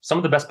some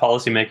of the best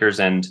policymakers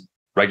and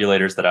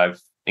regulators that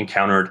I've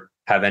encountered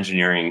have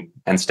engineering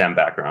and STEM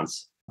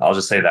backgrounds. I'll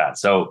just say that.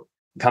 So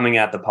coming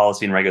at the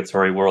policy and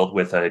regulatory world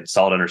with a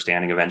solid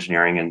understanding of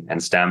engineering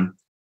and STEM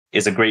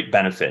is a great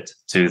benefit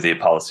to the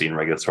policy and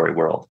regulatory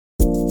world.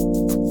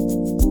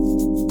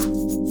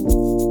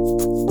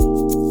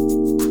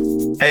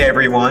 Hey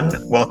everyone,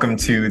 welcome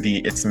to the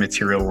It's a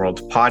Material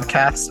World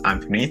podcast. I'm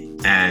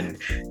Puneeth and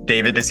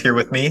David is here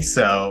with me.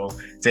 So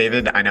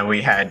David, I know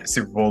we had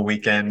Super Bowl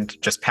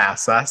weekend just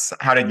past us.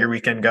 How did your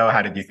weekend go?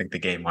 How did you think the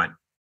game went?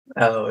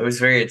 Oh, it was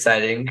very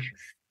exciting.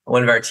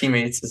 One of our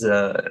teammates is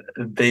a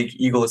big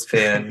Eagles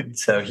fan,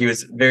 so he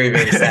was very,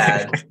 very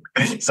sad.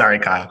 Sorry,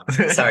 Kyle.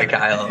 Sorry,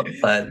 Kyle.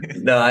 But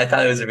no, I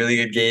thought it was a really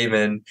good game,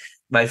 and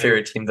my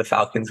favorite team, the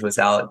Falcons, was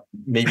out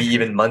maybe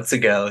even months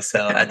ago.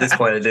 So at this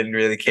point, I didn't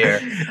really care.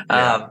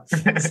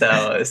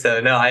 So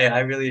no, I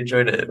really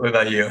enjoyed it. What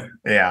about you?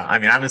 Yeah, I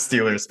mean, I'm a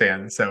Steelers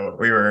fan, so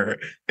we were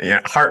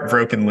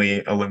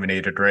heartbrokenly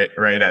eliminated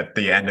right at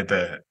the end of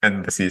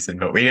the season,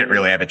 but we didn't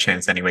really have a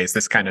chance anyways.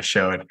 This kind of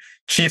showed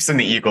Chiefs and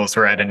the Eagles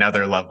were at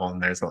another level,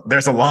 and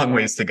there's a long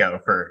ways to go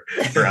for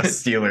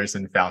us Steelers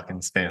and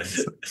Falcons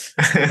fans.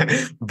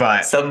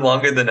 But some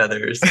longer than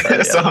others.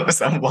 But, yeah.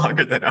 some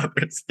longer than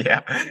others.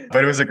 Yeah.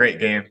 But it was a great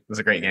game.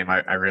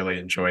 I really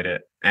enjoyed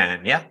it.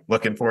 And yeah,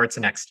 looking forward to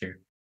next year.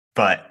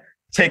 But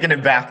taking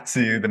it back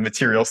to the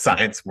material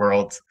science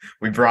world,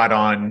 we brought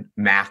on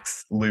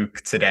Max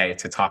Luke today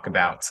to talk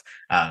about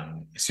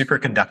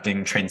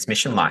superconducting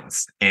transmission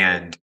lines.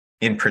 And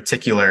in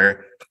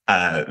particular,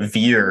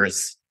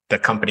 Veers, the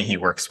company he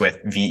works with,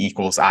 V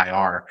 =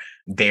 IR,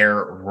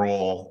 their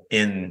role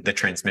in the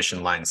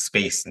transmission line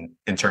space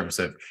in terms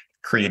of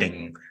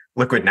creating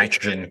liquid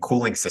nitrogen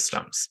cooling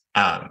systems.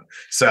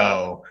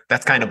 So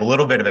that's kind of a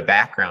little bit of a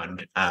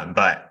background,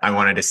 but I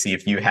wanted to see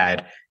if you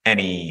had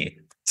any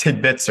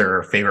tidbits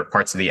or favorite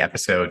parts of the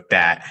episode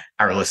that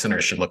our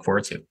listeners should look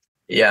forward to.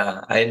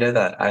 Yeah, I know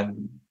that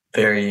I'm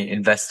very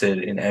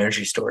invested in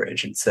energy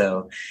storage. And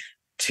so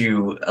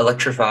to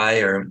electrify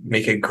or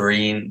make a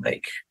green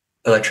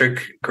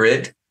electric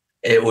grid,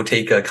 it will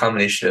take a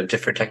combination of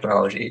different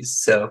technologies.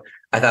 So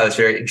I thought it was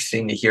very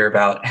interesting to hear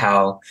about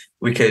how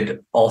we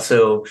could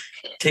also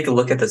take a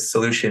look at the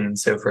solution.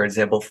 So for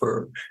example,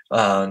 for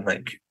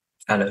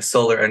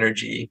solar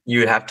energy, you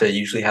would have to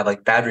usually have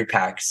battery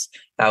packs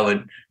that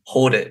would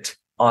hold it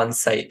on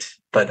site,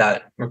 but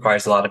that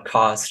requires a lot of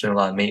cost and a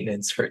lot of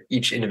maintenance for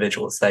each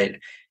individual site.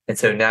 And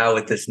so now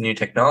with this new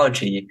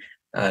technology,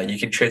 you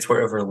can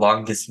transport over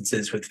long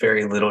distances with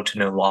very little to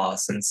no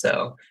loss. And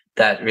so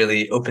that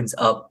really opens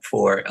up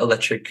for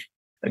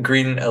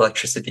green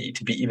electricity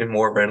to be even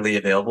more readily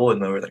available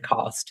and lower the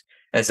cost.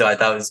 And so I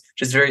thought it was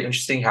just very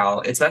interesting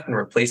how it's not going to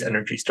replace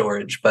energy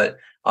storage, but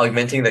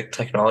augmenting the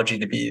technology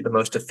to be the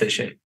most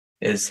efficient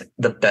is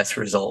the best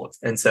result.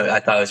 And so I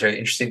thought it was very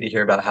interesting to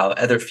hear about how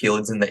other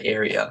fields in the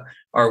area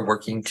are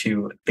working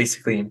to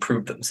basically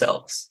improve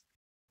themselves.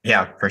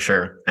 Yeah, for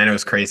sure. And it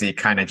was crazy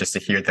kind of just to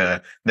hear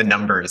the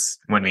numbers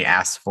when we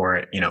asked for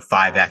it,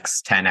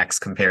 5x, 10x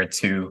compared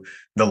to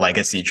the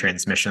legacy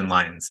transmission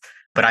lines.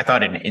 But I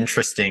thought an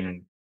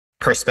interesting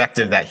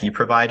perspective that he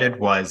provided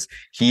was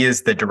he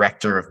is the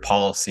director of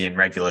policy and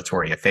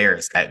regulatory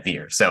affairs at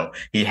Veer. So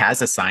he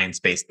has a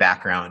science-based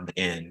background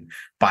in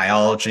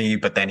biology,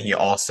 but then he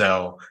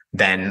also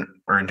then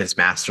earned his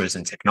master's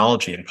in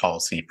technology and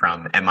policy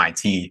from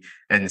MIT.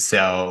 And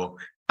so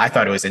I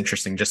thought it was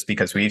interesting just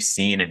because we've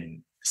seen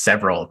in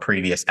several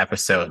previous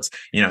episodes,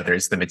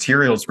 there's the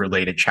materials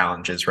related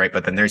challenges, right?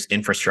 But then there's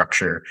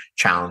infrastructure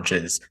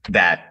challenges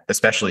that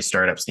especially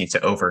startups need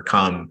to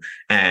overcome.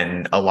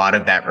 And a lot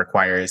of that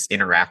requires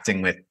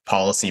interacting with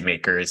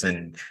policymakers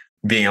and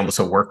being able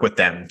to work with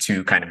them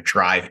to kind of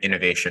drive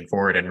innovation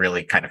forward and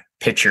really kind of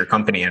pitch your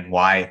company and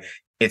why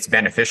it's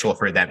beneficial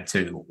for them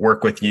to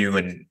work with you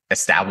and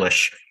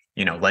establish,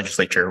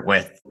 legislature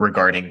with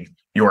regarding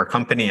your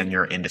company and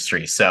your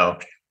industry. So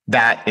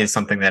that is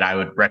something that I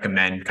would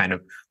recommend kind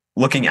of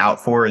looking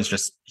out for, is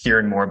just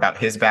hearing more about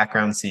his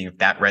background, seeing if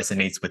that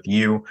resonates with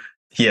you.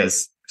 He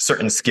has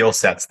certain skill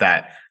sets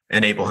that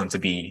enable him to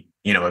be,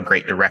 a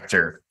great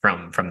director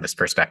from this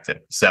perspective.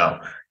 So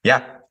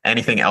yeah,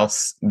 anything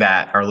else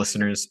that our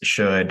listeners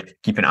should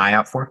keep an eye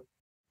out for?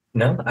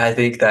 No, I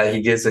think that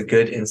he gives a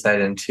good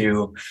insight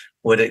into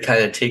what it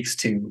kind of takes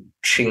to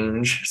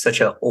change such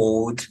an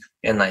old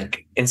and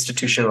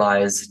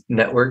institutionalized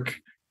network.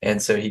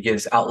 And so he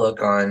gives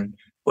outlook on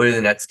what are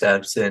the next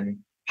steps and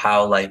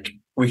how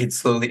we could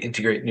slowly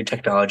integrate new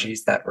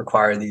technologies that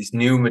require these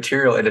new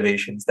material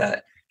innovations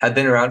that have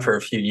been around for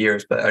a few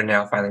years, but are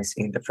now finally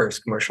seeing the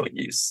first commercial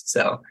use.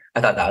 So I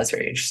thought that was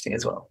very interesting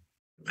as well.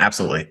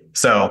 Absolutely.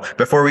 So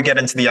before we get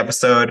into the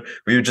episode,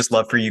 we would just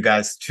love for you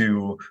guys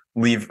to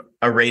leave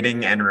a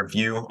rating and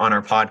review on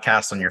our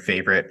podcast on your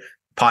favorite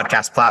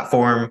podcast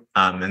platform.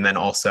 And then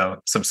also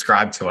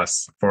subscribe to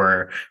us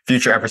for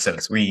future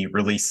episodes. We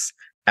release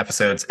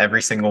episodes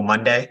every single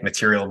Monday,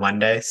 Material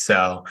Monday.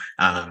 So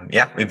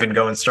we've been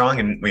going strong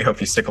and we hope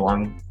you stick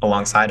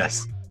alongside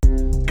us.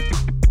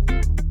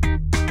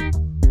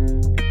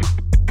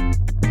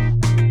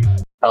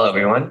 Hello,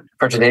 everyone.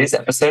 For today's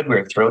episode,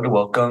 we're thrilled to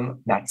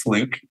welcome Max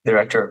Luke,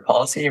 Director of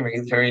Policy and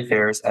Regulatory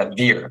Affairs at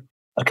VIIR,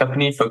 a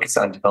company focused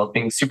on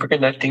developing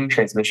superconducting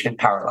transmission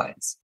power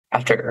lines.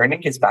 After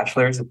earning his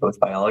bachelor's of both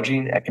biology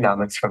and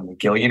economics from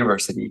McGill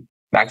University,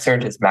 Max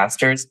earned his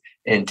master's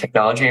in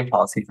technology and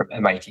policy from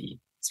MIT,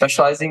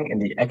 specializing in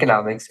the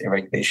economics and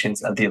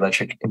regulations of the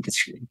electric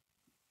industry.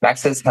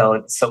 Max has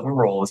held several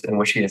roles in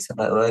which he has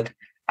led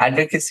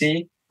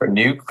advocacy for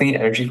new clean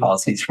energy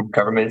policies from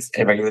governments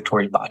and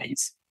regulatory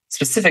bodies.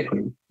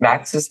 Specifically,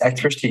 Max's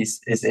expertise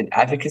is in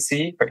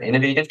advocacy for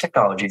innovative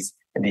technologies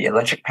in the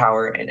electric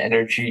power and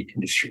energy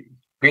industry.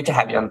 Great to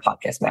have you on the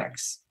podcast,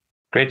 Max.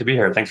 Great to be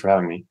here. Thanks for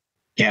having me.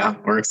 Yeah,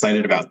 we're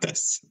excited about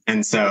this.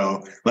 And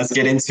so let's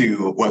get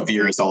into what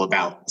VIIR is all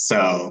about.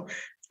 So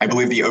I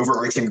believe the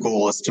overarching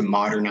goal is to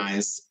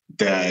modernize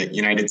the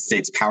United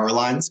States power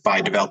lines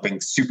by developing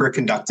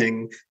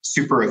superconducting,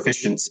 super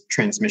efficient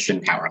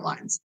transmission power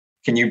lines.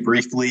 Can you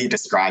briefly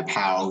describe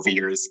how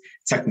VIIR's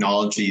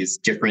technology is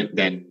different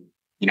than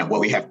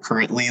what we have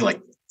currently,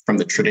 like from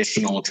the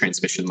traditional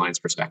transmission lines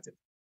perspective?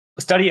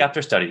 Study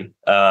after study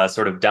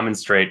sort of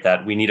demonstrate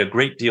that we need a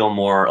great deal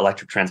more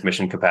electric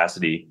transmission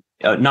capacity,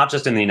 not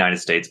just in the United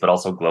States, but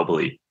also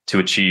globally, to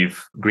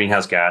achieve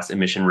greenhouse gas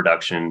emission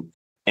reduction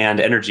and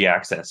energy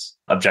access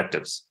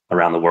objectives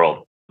around the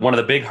world. One of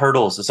the big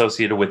hurdles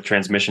associated with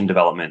transmission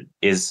development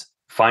is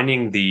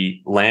finding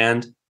the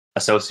land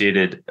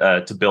associated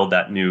to build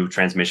that new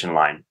transmission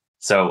line.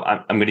 So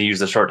I'm going to use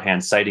the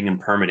shorthand siting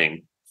and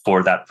permitting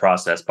for that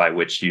process by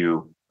which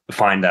you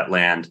find that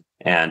land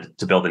and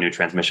to build a new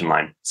transmission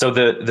line. So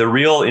the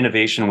real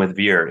innovation with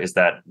VIIR is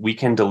that we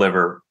can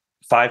deliver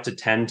 5 to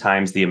 10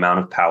 times the amount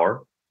of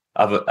power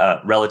of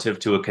relative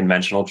to a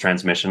conventional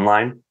transmission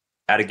line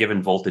at a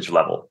given voltage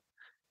level.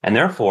 And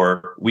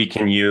therefore, we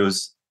can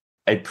use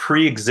a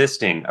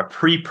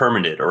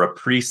pre-permitted or a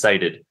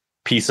pre-sited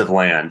piece of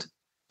land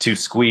to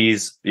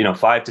squeeze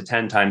 5 to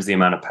 10 times the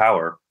amount of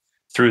power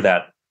through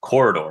that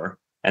corridor,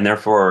 and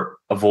therefore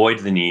avoid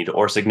the need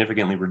or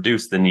significantly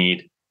reduce the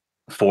need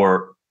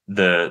for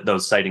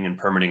those siting and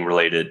permitting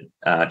related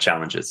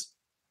challenges.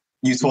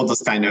 You told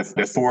us kind of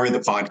before the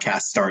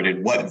podcast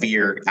started what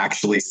VIIR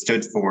actually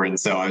stood for. And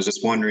so I was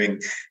just wondering,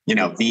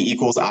 V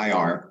equals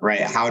IR,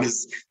 right? How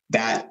does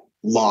that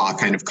law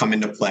kind of come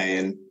into play?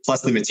 And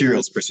plus the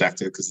materials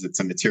perspective, because it's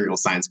a material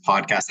science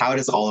podcast, how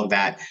does all of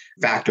that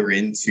factor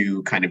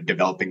into kind of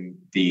developing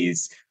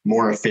these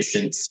more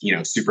efficient,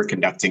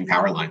 superconducting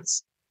power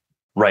lines?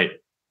 Right.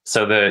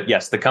 So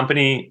the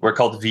company, we're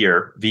called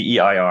VIIR,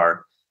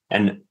 VEIR,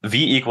 and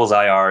V equals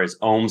IR is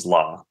Ohm's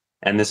law.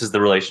 And this is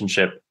the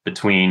relationship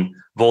between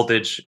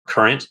voltage,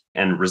 current,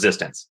 and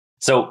resistance.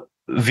 So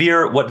what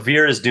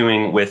VIIR is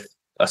doing with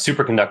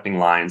superconducting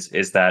lines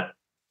is that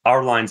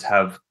our lines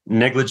have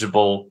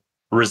negligible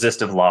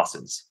resistive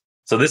losses.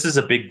 So this is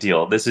a big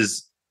deal. This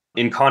is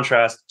in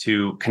contrast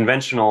to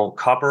conventional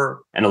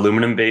copper and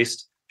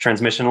aluminum-based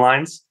transmission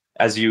lines.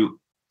 As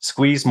you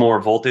squeeze more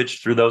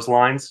voltage through those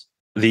lines,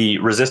 the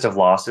resistive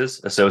losses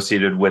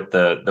associated with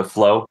the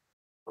flow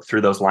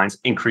through those lines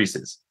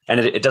increases. And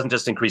it doesn't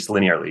just increase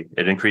linearly,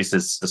 it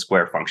increases the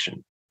square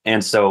function.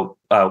 And so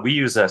we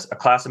use a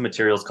class of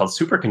materials called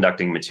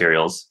superconducting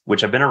materials, which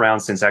have been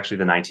around since actually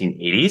the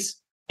 1980s.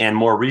 And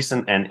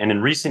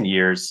in recent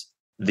years,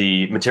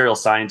 the material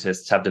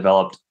scientists have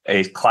developed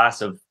a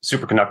class of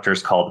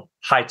superconductors called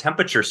high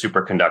temperature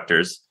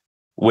superconductors,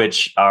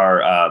 which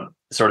are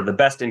sort of the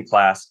best in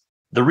class.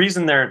 The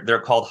reason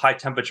they're called high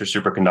temperature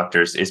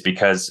superconductors is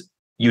because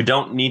you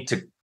don't need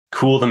to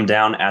cool them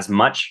down as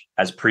much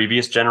as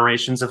previous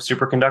generations of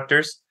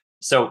superconductors.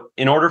 So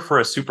in order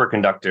for a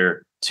superconductor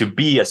to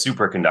be a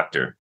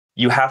superconductor,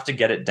 you have to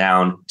get it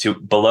down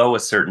to below a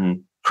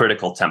certain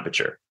critical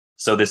temperature.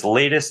 So this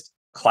latest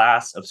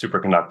class of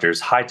superconductors,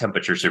 high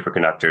temperature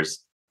superconductors,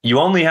 you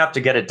only have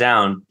to get it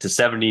down to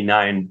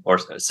 79 or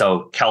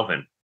so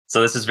Kelvin.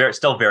 So this is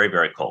still very,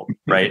 very cold,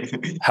 right?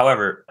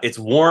 However, it's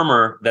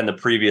warmer than the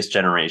previous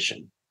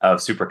generation of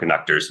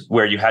superconductors,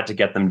 where you had to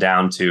get them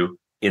down to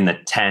in the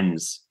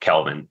tens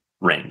Kelvin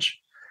range.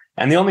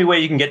 And the only way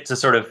you can get to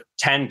sort of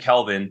 10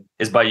 Kelvin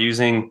is by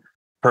using,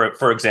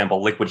 for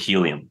example, liquid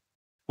helium.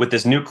 With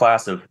this new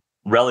class of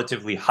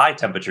relatively high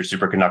temperature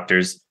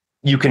superconductors,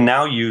 you can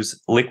now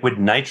use liquid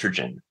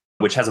nitrogen,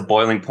 which has a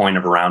boiling point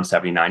of around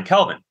 79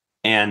 Kelvin.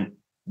 And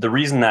the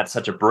reason that's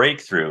such a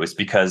breakthrough is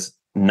because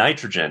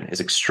nitrogen is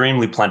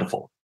extremely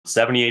plentiful.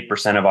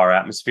 78% of our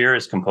atmosphere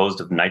is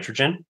composed of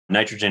nitrogen.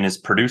 Nitrogen is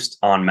produced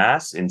en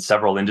masse in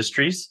several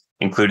industries,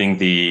 including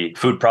the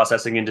food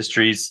processing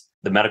industries,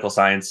 the medical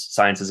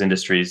sciences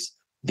industries,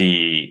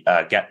 the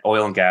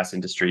oil and gas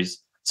industries.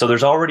 So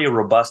there's already a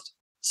robust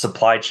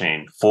supply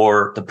chain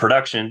for the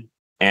production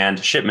and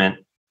shipment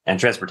and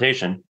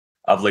transportation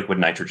of liquid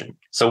nitrogen.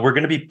 So we're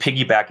going to be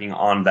piggybacking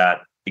on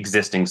that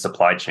existing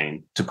supply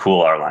chain to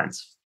cool our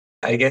lines.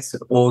 I guess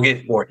we'll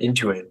get more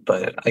into it,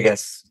 but I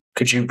guess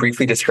could you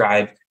briefly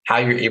describe how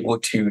you're able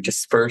to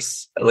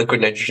disperse liquid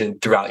nitrogen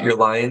throughout your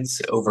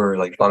lines over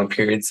like long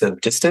periods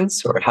of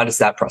distance, or how does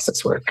that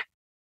process work?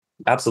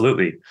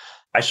 Absolutely.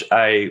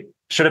 I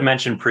should have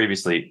mentioned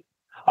previously,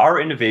 our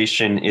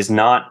innovation is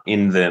not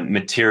in the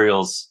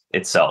materials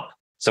itself.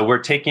 So we're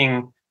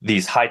taking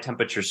these high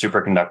temperature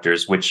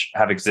superconductors, which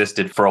have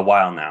existed for a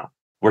while now.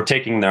 We're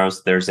taking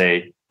those, there's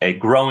a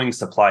growing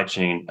supply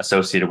chain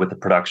associated with the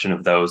production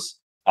of those.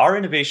 Our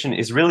innovation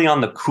is really on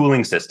the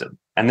cooling system.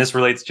 And this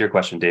relates to your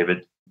question,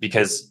 David,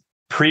 because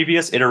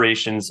previous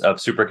iterations of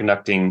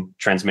superconducting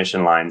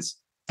transmission lines,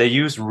 they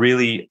use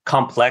really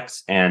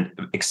complex and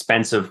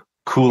expensive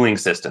cooling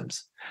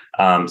systems.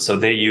 So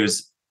they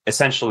use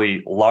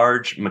essentially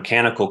large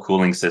mechanical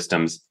cooling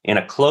systems in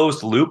a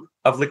closed loop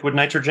of liquid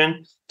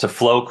nitrogen to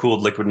flow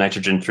cooled liquid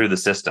nitrogen through the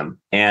system.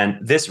 And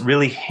this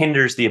really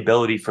hinders the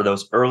ability for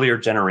those earlier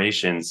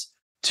generations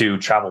to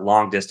travel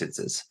long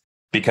distances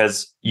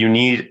because you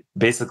need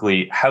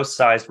basically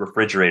house-sized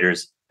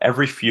refrigerators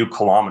every few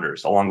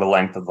kilometers along the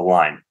length of the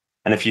line.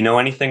 And if you know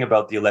anything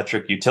about the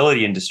electric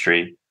utility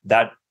industry,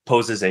 that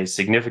poses a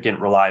significant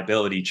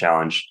reliability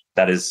challenge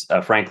that is,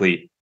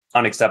 frankly,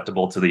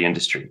 unacceptable to the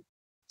industry.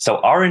 So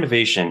our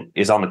innovation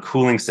is on the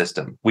cooling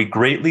system. We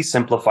greatly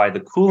simplify the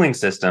cooling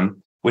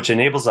system, which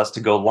enables us to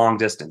go long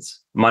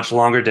distance, much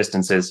longer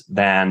distances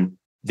than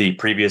the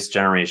previous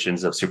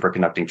generations of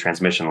superconducting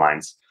transmission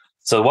lines.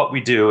 So what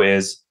we do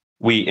is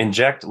we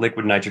inject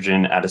liquid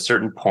nitrogen at a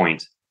certain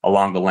point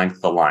along the length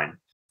of the line.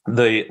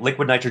 The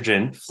liquid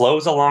nitrogen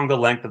flows along the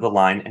length of the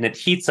line and it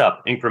heats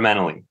up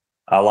incrementally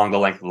along the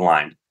length of the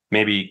line,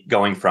 maybe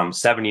going from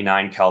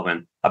 79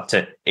 Kelvin up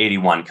to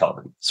 81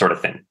 Kelvin sort of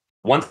thing.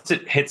 Once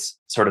it hits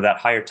sort of that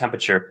higher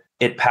temperature,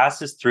 it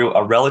passes through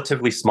a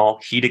relatively small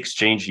heat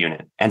exchange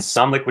unit, and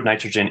some liquid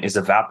nitrogen is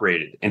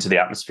evaporated into the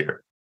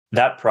atmosphere.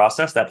 That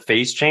process, that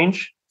phase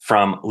change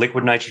from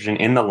liquid nitrogen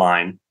in the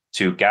line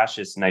to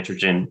gaseous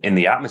nitrogen in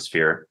the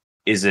atmosphere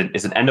is an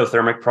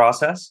endothermic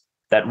process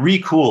that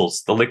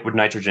recools the liquid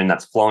nitrogen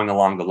that's flowing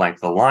along the length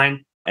of the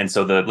line. And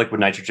so the liquid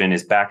nitrogen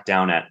is back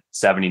down at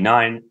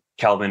 79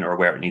 Kelvin or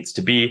where it needs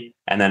to be,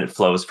 and then it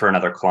flows for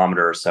another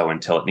kilometer or so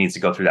until it needs to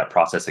go through that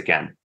process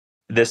again.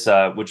 This,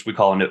 which we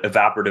call an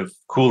evaporative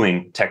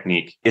cooling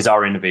technique, is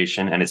our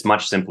innovation, and it's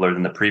much simpler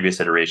than the previous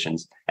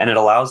iterations. And it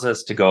allows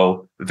us to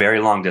go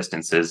very long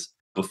distances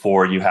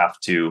before you have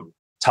to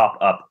top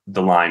up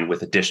the line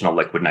with additional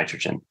liquid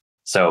nitrogen.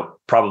 So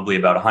probably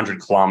about 100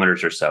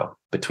 kilometers or so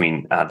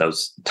between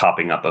those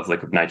topping up of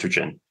liquid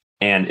nitrogen.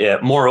 And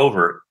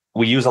moreover,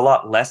 we use a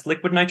lot less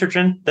liquid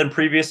nitrogen than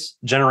previous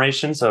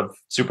generations of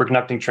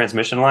superconducting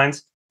transmission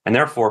lines. And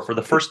therefore, for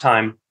the first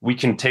time, we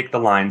can take the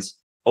lines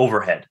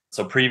overhead.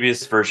 So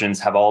previous versions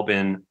have all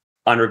been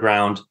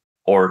underground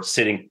or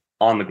sitting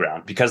on the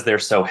ground because they're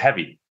so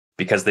heavy,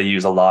 because they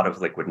use a lot of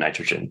liquid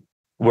nitrogen.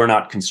 We're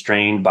not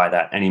constrained by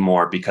that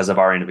anymore because of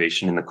our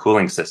innovation in the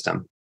cooling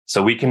system.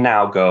 So we can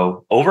now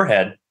go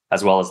overhead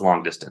as well as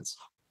long distance.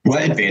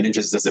 What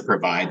advantages does it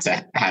provide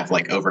to have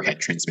like overhead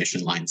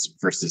transmission lines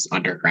versus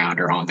underground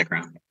or on the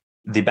ground?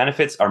 The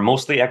benefits are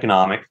mostly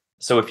economic.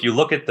 So if you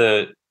look at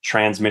the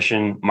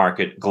transmission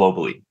market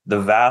globally, the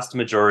vast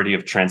majority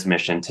of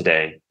transmission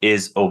today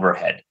is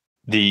overhead.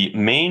 The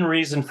main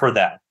reason for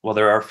that, well,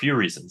 there are a few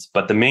reasons,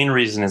 but the main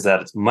reason is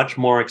that it's much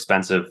more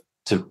expensive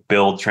to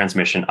build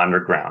transmission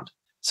underground.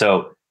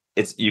 So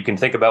you can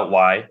think about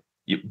why.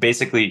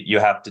 You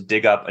have to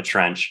dig up a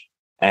trench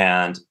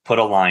and put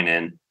a line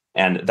in.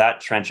 And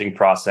that trenching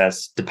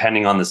process,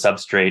 depending on the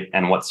substrate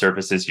and what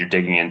surfaces you're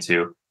digging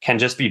into, can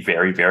just be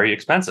very, very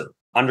expensive.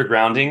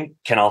 Undergrounding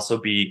can also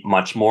be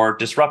much more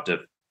disruptive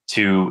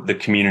to the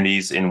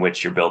communities in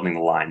which you're building the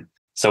line.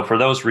 So for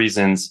those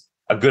reasons,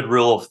 a good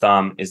rule of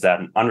thumb is that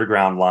an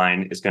underground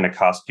line is going to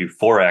cost you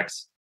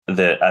 4x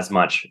as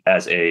much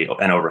as an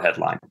overhead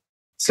line.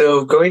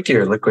 So going to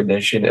your liquid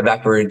nitrogen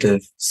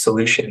evaporative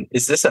solution,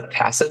 is this a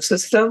passive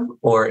system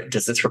or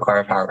does this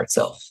require power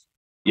itself?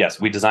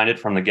 Yes, we designed it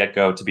from the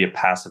get-go to be a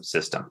passive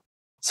system.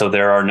 So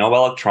there are no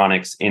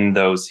electronics in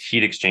those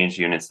heat exchange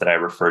units that I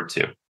referred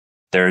to.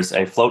 There's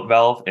a float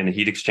valve and a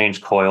heat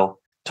exchange coil,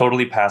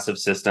 totally passive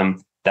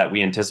system that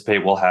we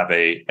anticipate will have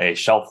a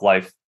shelf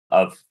life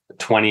of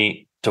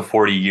 20 to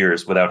 40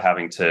 years without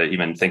having to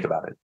even think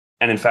about it.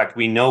 And in fact,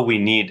 we know we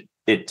need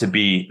it to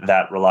be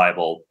that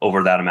reliable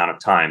over that amount of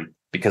time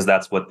because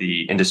that's what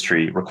the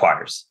industry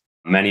requires.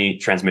 Many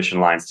transmission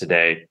lines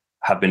today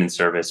have been in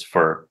service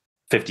for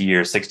 50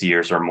 years, 60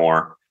 years or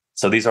more.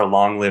 So these are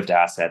long-lived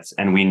assets,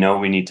 and we know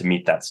we need to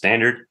meet that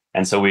standard.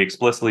 And so we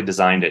explicitly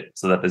designed it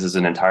so that this is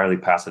an entirely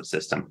passive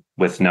system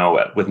with no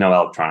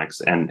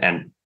electronics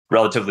and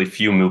relatively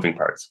few moving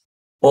parts.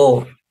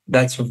 Well,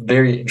 that's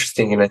very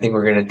interesting. And I think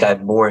we're going to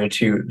dive more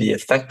into the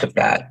effect of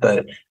that.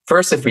 But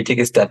first, if we take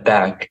a step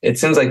back, it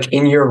seems like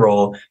in your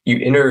role, you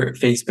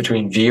interface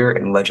between VIIR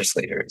and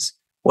legislators.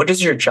 What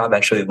does your job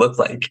actually look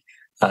like?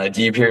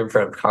 Do you appear in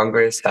front of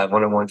Congress, have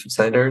one-on-ones with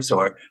senators,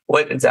 or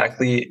what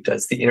exactly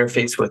does the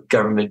interface with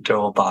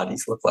governmental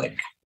bodies look like?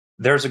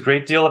 There's a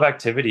great deal of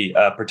activity,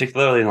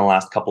 particularly in the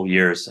last couple of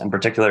years, and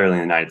particularly in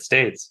the United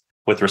States,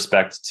 with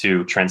respect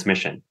to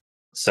transmission.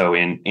 So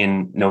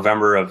in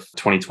November of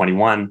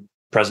 2021,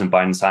 President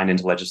Biden signed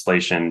into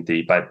legislation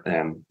the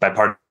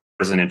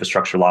bipartisan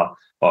infrastructure law,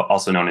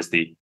 also known as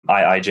the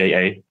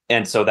IIJA.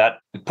 And so that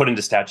put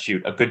into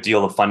statute a good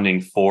deal of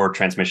funding for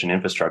transmission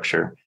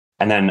infrastructure.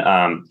 And then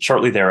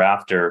shortly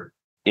thereafter,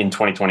 in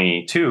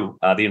 2022,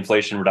 the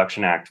Inflation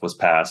Reduction Act was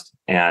passed.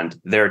 And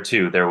there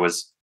too, there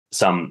was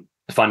some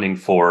funding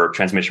for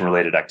transmission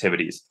related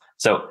activities.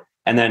 So,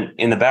 and then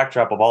in the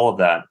backdrop of all of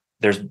that,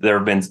 there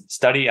have been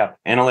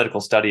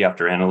analytical study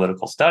after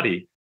analytical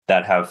study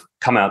that have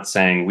come out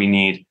saying we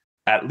need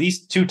at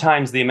least 2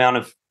 times the amount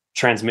of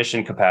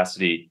transmission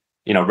capacity,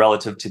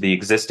 relative to the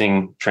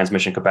existing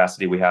transmission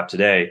capacity we have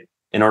today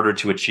in order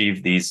to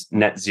achieve these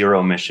net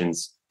zero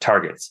emissions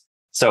targets.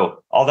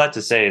 So all that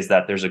to say is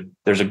that there's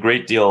a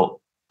great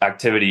deal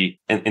activity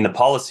in the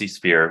policy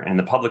sphere and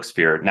the public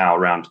sphere now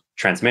around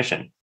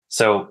transmission.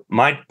 So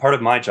part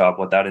of my job,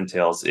 what that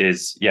entails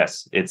is,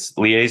 yes, it's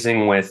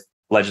liaising with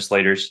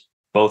legislators,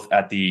 both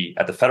at the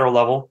federal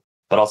level,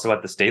 but also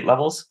at the state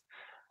levels,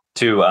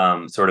 to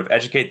sort of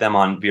educate them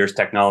on Veer's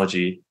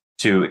technology,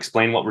 to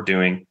explain what we're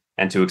doing,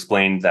 and to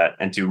explain that,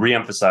 and to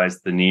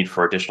reemphasize the need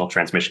for additional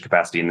transmission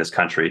capacity in this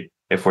country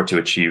if we're to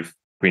achieve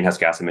greenhouse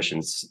gas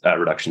emissions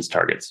reductions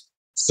targets.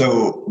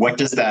 So what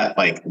does that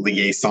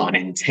liaison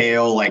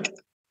entail?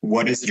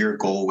 What is your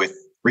goal with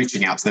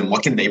reaching out to them?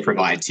 What can they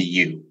provide to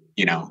you?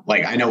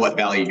 I know what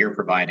value you're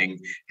providing.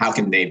 How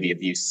can they be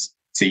of use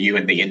to you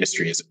and the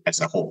industry as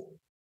a whole?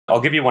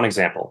 I'll give you one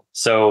example.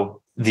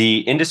 So the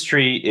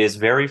industry is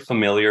very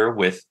familiar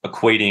with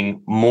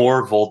equating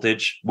more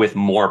voltage with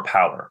more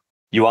power.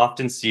 You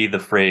often see the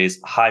phrase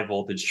high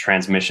voltage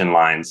transmission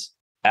lines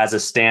as a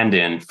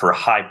stand-in for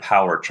high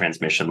power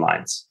transmission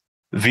lines.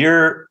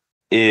 Veer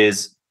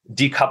is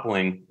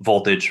decoupling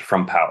voltage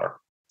from power.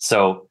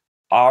 So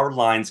our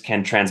lines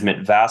can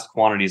transmit vast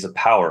quantities of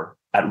power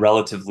at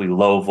relatively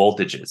low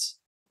voltages.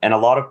 And a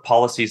lot of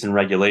policies and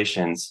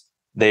regulations,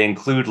 they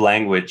include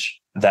language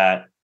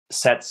that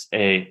sets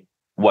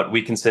what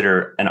we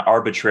consider an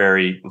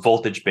arbitrary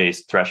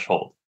voltage-based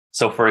threshold.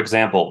 So for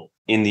example,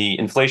 in the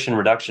Inflation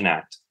Reduction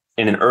Act,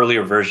 in an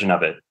earlier version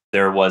of it,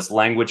 there was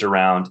language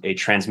around a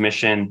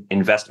transmission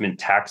investment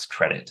tax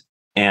credit.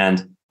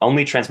 And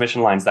only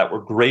transmission lines that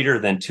were greater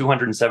than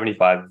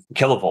 275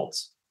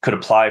 kilovolts could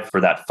apply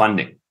for that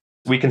funding.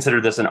 We consider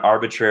this an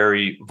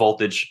arbitrary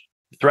voltage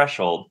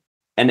threshold.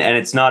 And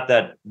it's not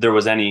that there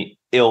was any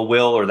ill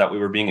will or that we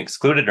were being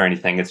excluded or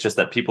anything. It's just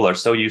that people are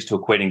so used to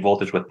equating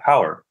voltage with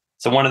power.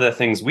 So one of the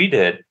things we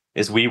did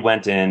is we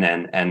went in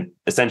and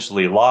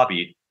essentially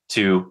lobbied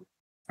to,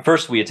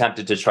 first we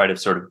attempted to try to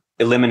sort of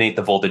eliminate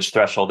the voltage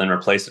threshold and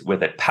replace it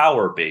with a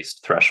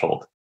power-based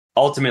threshold.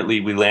 Ultimately,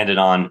 we landed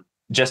on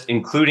just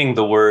including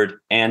the word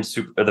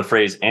the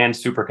phrase and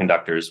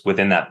superconductors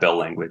within that bill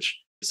language.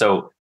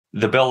 So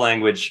the bill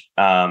language,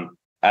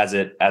 as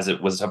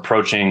it was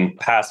approaching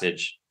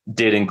passage,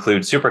 did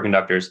include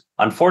superconductors.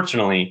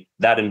 Unfortunately,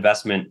 that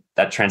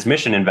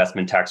transmission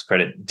investment tax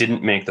credit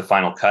didn't make the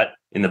final cut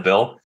in the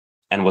bill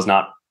and was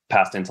not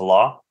passed into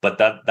law. But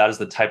that is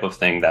the type of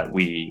thing that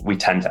we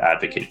tend to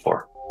advocate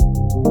for.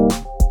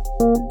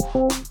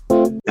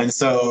 And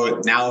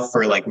so now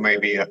for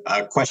maybe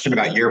a question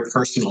about your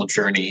personal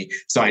journey.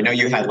 So I know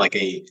you had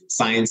a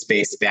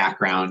science-based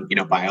background,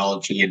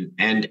 biology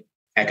and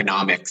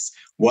economics.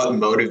 What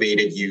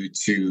motivated you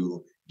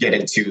to get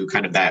into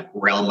kind of that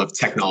realm of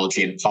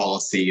technology and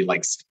policy,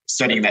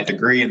 studying that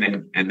degree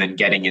and then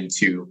getting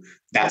into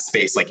that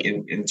space,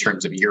 in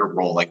terms of your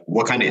role?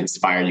 What kind of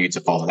inspired you to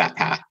follow that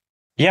path?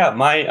 Yeah,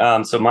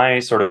 my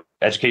sort of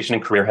education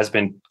and career has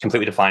been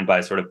completely defined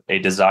by sort of a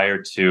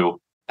desire to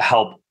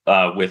help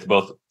with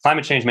both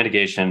climate change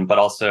mitigation, but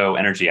also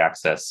energy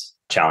access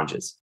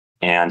challenges.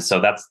 And so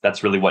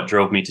that's really what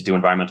drove me to do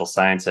environmental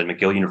science at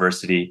McGill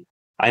University.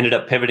 I ended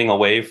up pivoting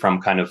away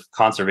from kind of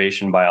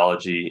conservation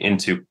biology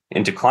into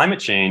climate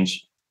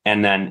change.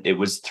 And then it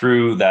was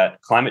through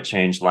that climate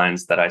change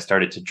lens that I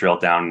started to drill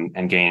down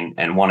and gain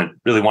and wanted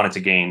to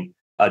gain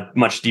a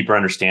much deeper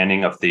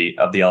understanding of the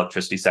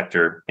electricity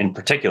sector in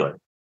particular.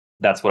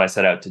 That's what I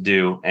set out to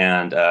do.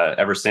 And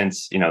ever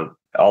since,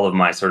 all of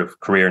my sort of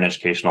career and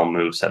educational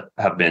moves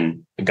have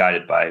been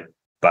guided by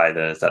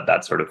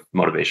that sort of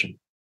motivation.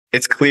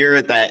 It's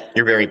clear that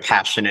you're very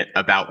passionate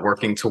about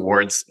working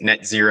towards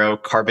net zero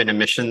carbon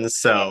emissions.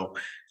 So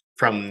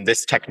from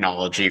this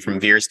technology, from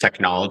Veer's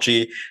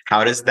technology,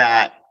 how does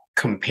that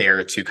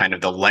compare to kind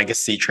of the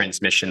legacy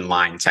transmission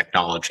line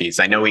technologies?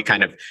 I know we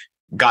kind of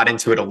got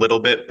into it a little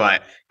bit,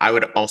 but I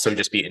would also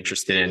just be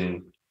interested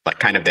in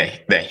kind of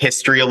the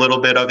history a little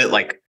bit of it,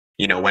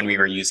 when we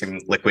were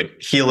using liquid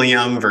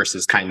helium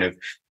versus kind of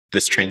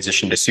this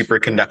transition to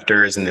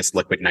superconductors and this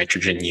liquid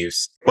nitrogen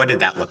use. What did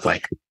that look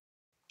like?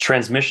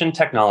 Transmission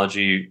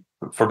technology,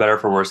 for better or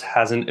for worse,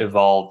 hasn't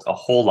evolved a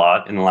whole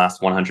lot in the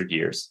last 100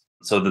 years.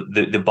 So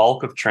the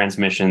bulk of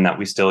transmission that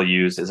we still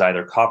use is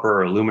either copper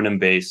or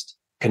aluminum-based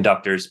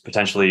conductors,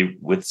 potentially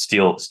with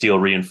steel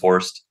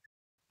reinforced.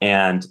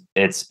 And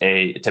it's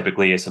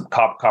typically some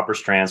copper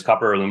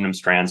or aluminum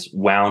strands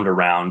wound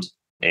around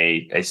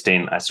a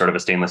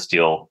stainless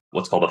steel,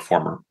 what's called a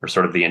former, or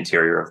sort of the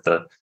interior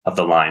of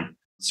the line.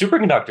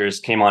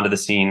 Superconductors came onto the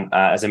scene,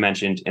 as I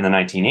mentioned, in the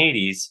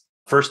 1980s.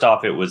 First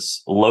off, it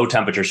was low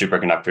temperature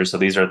superconductors. So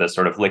these are the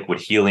sort of liquid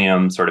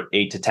helium, sort of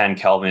 8 to 10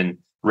 Kelvin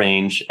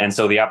range. And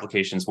so the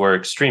applications were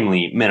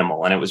extremely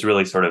minimal. And it was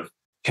really sort of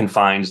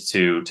confined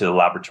to the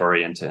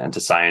laboratory and to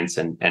science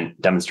and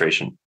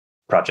demonstration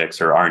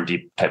projects or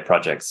R&D type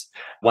projects.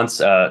 Once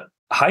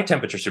high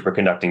temperature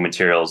superconducting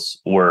materials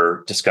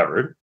were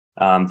discovered,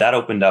 that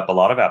opened up a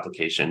lot of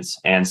applications.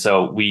 And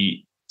so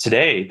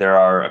today there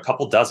are a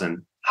couple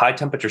dozen high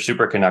temperature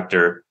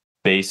superconductor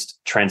based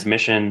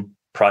transmission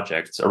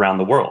projects around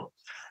the world.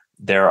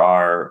 There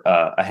are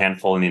a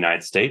handful in the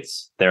United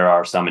States. There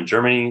are some in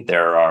Germany.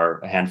 There are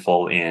a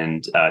handful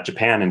in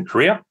Japan and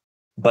Korea.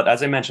 But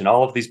as I mentioned,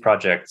 all of these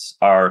projects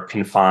are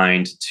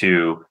confined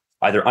to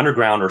either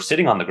underground or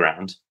sitting on the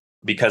ground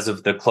because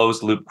of the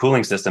closed loop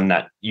cooling system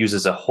that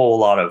uses a whole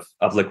lot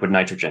of liquid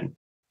nitrogen.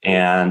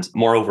 And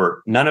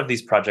moreover, none of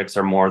these projects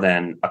are more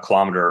than a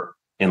kilometer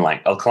in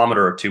length, a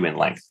kilometer or two in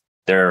length.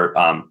 They're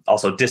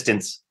also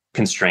distance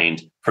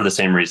constrained for the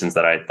same reasons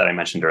that I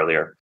mentioned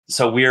earlier.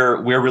 So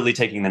we're really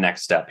taking the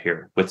next step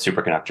here with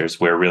superconductors.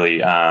 We're really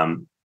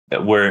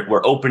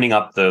we're opening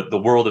up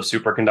the world of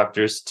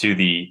superconductors to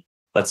the,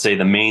 let's say,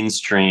 the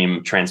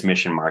mainstream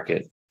transmission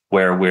market,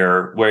 where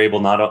we're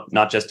able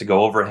not just to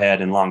go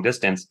overhead and long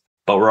distance,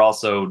 but we're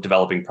also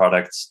developing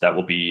products that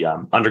will be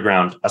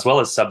underground as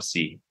well as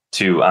subsea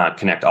to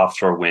connect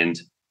offshore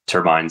wind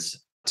turbines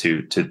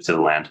to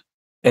the land.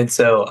 And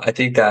so I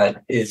think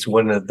that is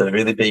one of the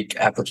really big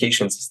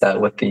applications, is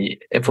that with the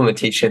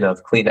implementation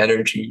of clean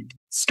energy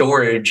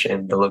storage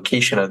and the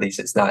location of these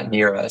is not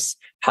near us.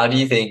 How do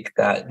you think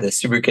that the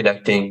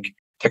superconducting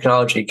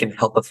technology can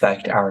help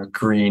affect our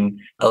green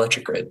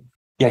electric grid?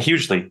 Yeah,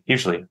 hugely.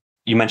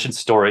 You mentioned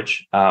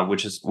storage,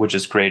 which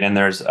is great. And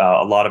there's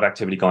a lot of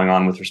activity going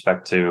on with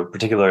respect to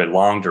particularly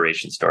long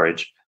duration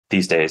storage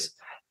these days.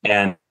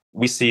 And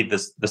we see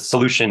the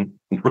solution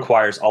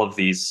requires all of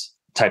these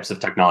types of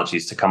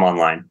technologies to come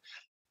online.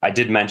 I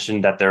did mention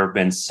that there have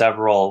been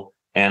several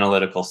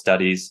analytical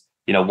studies.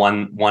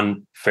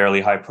 One fairly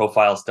high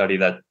profile study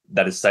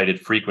that is cited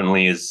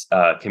frequently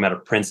came out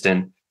of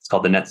Princeton. It's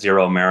called the Net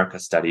Zero America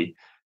study.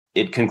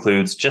 It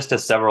concludes, just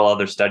as several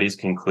other studies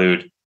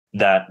conclude,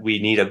 that we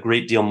need a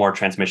great deal more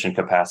transmission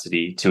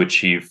capacity to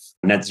achieve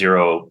net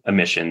zero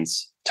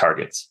emissions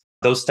targets.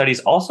 Those studies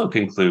also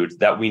conclude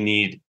that we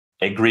need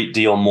a great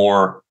deal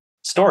more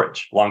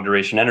storage, long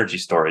duration energy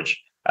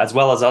storage, as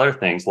well as other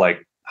things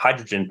like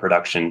hydrogen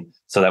production,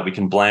 so that we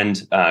can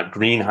blend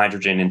green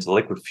hydrogen into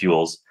liquid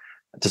fuels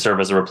to serve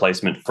as a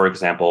replacement, for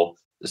example,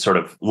 sort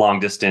of long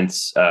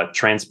distance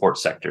transport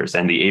sectors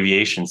and the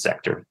aviation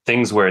sector,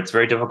 things where it's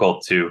very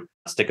difficult to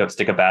stick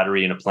a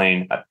battery in a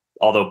plane,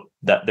 although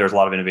there's a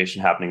lot of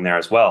innovation happening there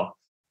as well.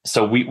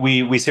 So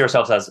we see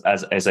ourselves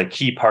as a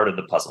key part of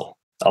the puzzle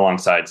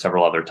alongside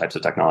several other types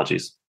of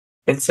technologies.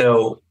 And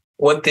so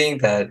one thing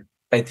that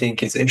I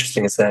think is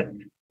interesting is that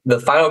the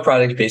final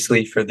product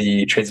basically for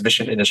the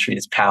transmission industry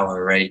is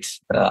power, right?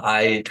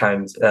 I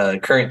times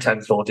current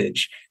times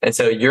voltage. And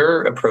so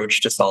your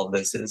approach to solve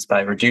this is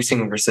by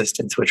reducing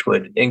resistance, which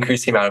would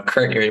increase the amount of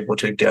current you're able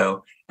to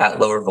go at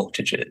lower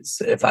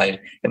voltages, if I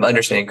am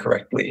understanding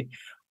correctly.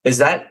 Is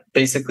that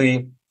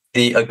basically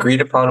the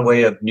agreed upon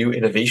way of new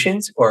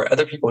innovations, or are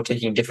other people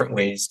taking different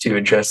ways to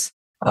address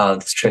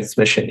this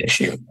transmission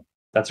issue?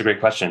 That's a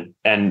great question.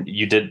 And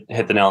you did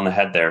hit the nail on the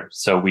head there.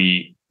 So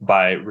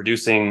by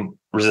reducing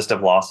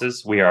resistive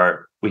losses, we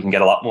can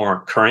get a lot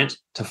more current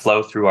to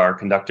flow through our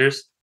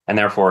conductors, and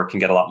therefore can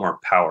get a lot more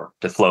power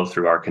to flow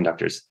through our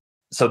conductors.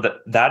 So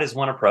that is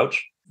one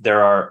approach.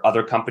 There are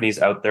other companies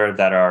out there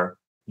that are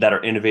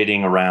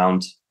innovating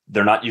around.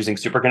 They're not using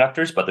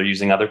superconductors, but they're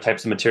using other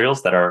types of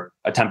materials that are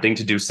attempting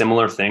to do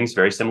similar things,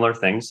 very similar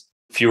things,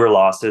 fewer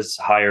losses,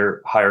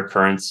 higher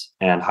currents,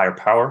 and higher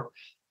power.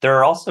 There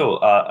are also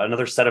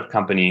another set of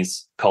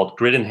companies called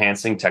grid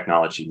enhancing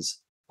technologies.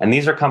 And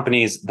these are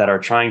companies that are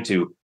trying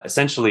to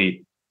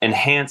essentially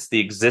enhance the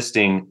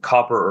existing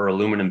copper or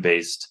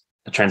aluminum-based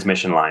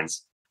transmission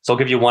lines. So I'll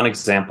give you one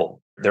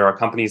example. There are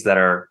companies that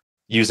are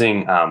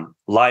using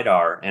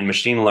LiDAR and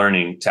machine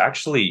learning to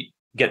actually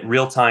get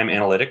real-time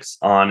analytics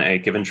on a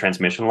given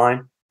transmission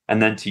line,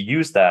 and then to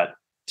use that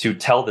to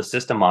tell the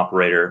system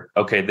operator,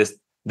 okay,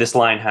 this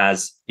line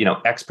has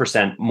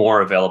X%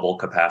 more available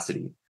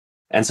capacity.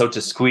 And so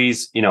to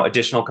squeeze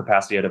additional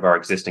capacity out of our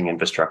existing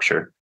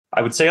infrastructure.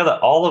 I would say that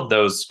all of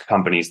those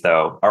companies,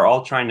 though, are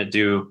all trying to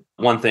do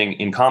one thing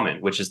in common,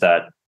 which is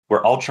that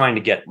we're all trying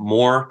to get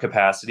more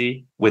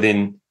capacity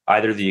within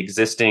either the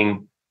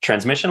existing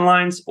transmission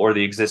lines or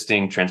the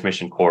existing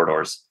transmission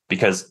corridors,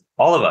 because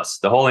all of us,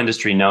 the whole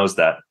industry, knows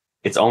that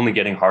it's only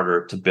getting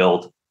harder to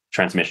build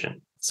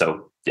transmission.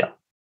 So, yeah.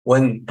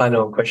 One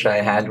final question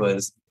I had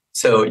was,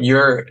 so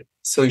your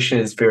solution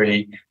is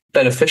very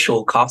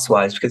beneficial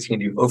cost-wise because you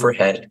can do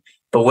overhead,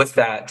 but with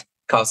that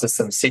causes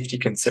some safety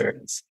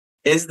concerns.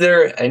 Is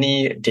there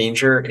any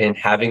danger in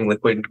having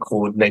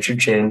liquid-cooled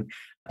nitrogen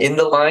in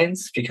the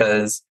lines?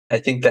 Because I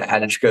think the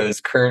adage goes,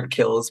 current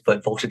kills,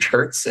 but voltage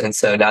hurts. And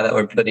so now that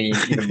we're putting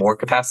even more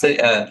capacity,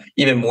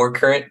 even more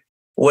current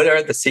What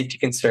are the safety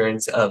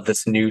concerns of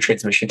this new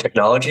transmission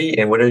technology,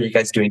 and what are you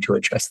guys doing to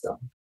address them?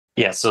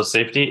 Yeah, so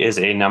safety is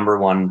a number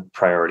one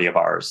priority of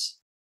ours.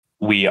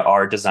 We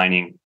are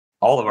designing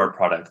all of our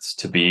products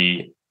to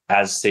be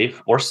as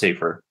safe or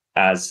safer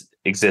as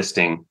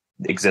existing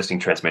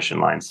transmission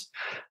lines.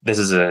 This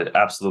is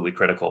absolutely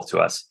critical to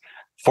us.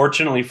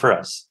 Fortunately for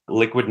us,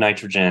 liquid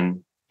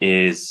nitrogen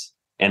is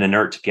an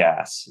inert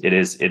gas. It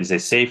is a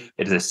safe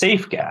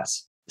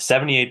gas.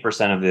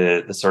 78% of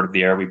the sort of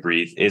the air we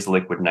breathe is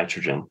liquid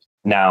nitrogen.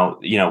 Now,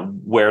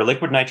 where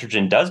liquid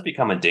nitrogen does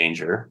become a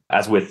danger,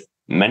 as with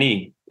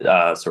many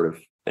sort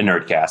of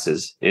inert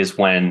gases, is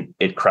when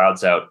it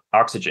crowds out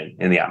oxygen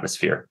in the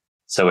atmosphere.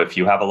 So if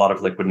you have a lot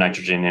of liquid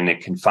nitrogen in a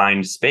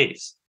confined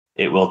space,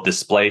 it will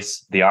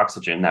displace the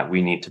oxygen that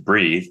we need to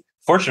breathe.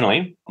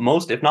 Fortunately,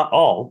 most, if not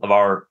all, of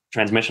our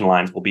transmission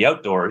lines will be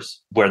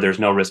outdoors where there's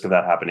no risk of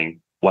that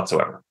happening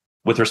whatsoever.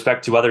 With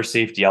respect to other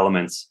safety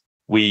elements,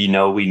 we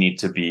know we need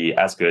to be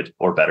as good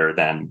or better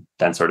than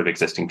sort of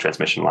existing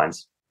transmission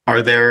lines.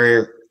 Are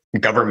there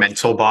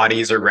governmental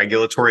bodies or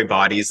regulatory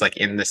bodies like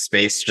in the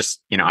space?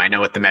 Just, I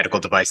know with the medical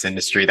device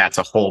industry, that's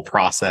a whole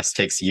process,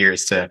 takes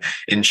years to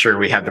ensure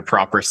we have the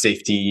proper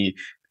safety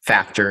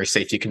factors,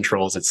 safety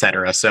controls, et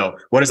cetera. So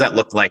what does that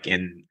look like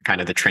in kind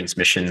of the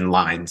transmission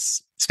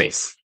lines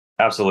space?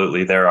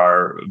 Absolutely. There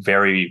are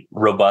very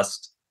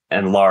robust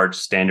and large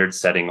standard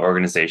setting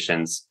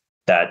organizations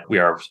that we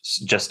are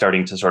just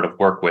starting to sort of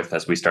work with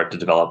as we start to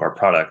develop our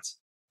products.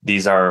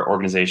 These are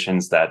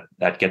organizations that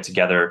get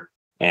together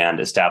and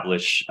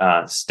establish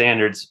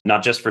standards,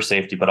 not just for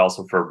safety, but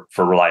also for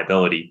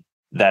reliability,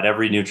 that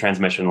every new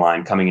transmission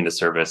line coming into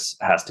service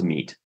has to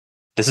meet.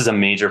 This is a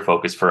major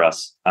focus for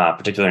us,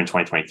 particularly in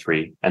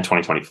 2023 and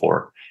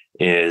 2024,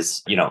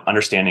 is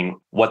understanding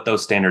what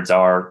those standards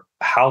are,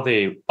 how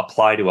they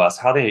apply to us,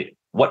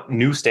 what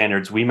new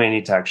standards we may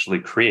need to actually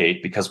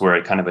create, because we're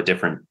a kind of a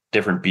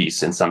different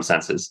beast in some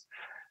senses.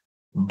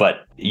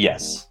 But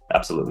yes,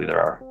 absolutely there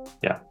are.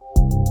 Yeah.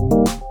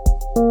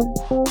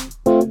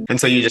 And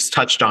so you just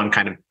touched on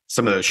kind of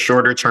some of those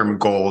shorter term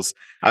goals.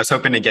 I was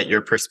hoping to get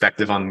your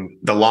perspective on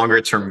the longer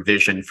term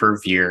vision for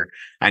Veer.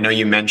 I know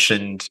you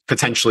mentioned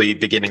potentially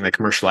beginning the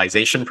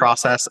commercialization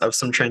process of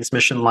some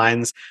transmission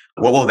lines.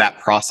 What will that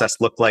process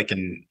look like,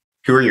 and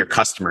who are your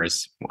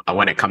customers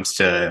when it comes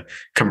to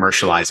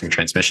commercializing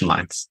transmission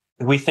lines?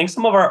 We think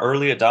some of our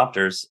early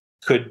adopters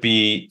could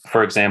be,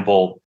 for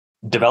example,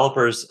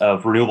 developers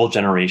of renewable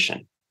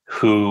generation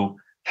who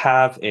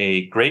have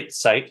a great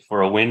site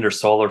for a wind or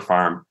solar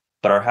farm,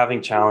 but are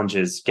having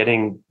challenges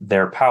getting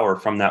their power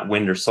from that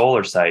wind or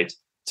solar site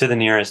to the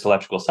nearest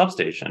electrical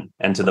substation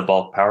and to the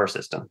bulk power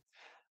system.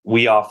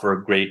 We offer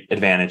great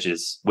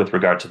advantages with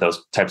regard to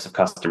those types of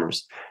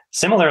customers.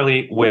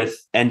 Similarly, with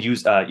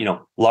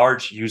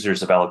large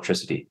users of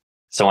electricity.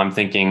 So I'm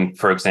thinking,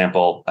 for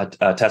example,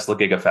 a Tesla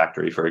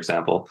Gigafactory, for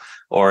example,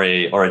 or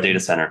a data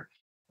center,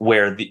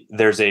 where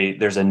there's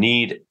a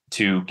need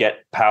to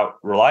get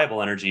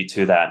reliable energy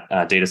to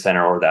that data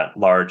center or that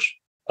large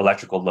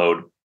electrical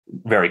load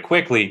very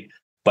quickly.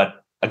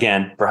 But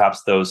again,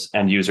 perhaps those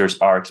end users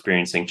are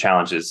experiencing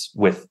challenges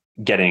with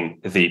getting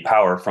the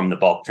power from the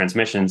bulk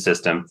transmission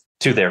system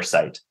to their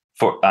site.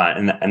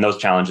 And those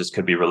challenges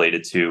could be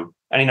related to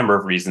any number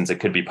of reasons.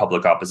 It could be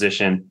public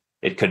opposition.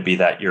 It could be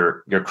that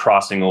you're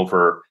crossing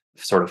over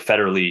sort of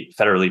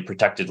federally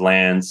protected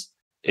lands.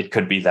 It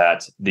could be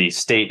that the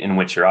state in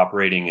which you're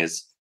operating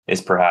is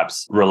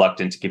perhaps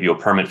reluctant to give you a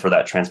permit for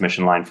that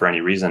transmission line for any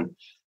reason.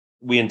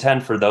 We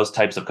intend for those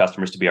types of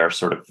customers to be our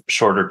sort of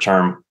shorter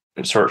term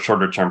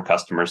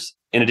customers,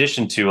 in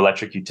addition to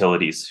electric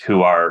utilities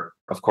who are,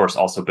 of course,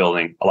 also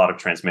building a lot of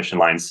transmission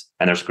lines.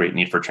 And there's great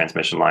need for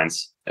transmission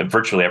lines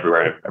virtually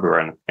everywhere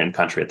in the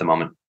country at the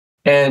moment.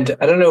 And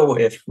I don't know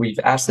if we've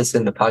asked this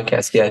in the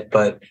podcast yet,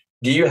 but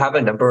do you have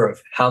a number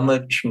of how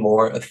much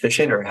more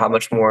efficient or how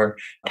much more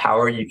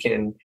power you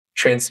can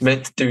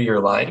transmit through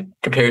your line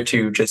compared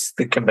to just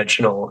the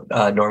conventional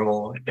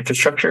normal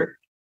infrastructure?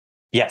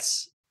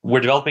 Yes.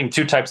 We're developing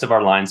two types of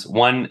our lines,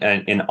 one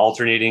in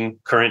alternating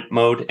current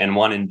mode and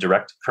one in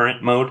direct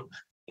current mode.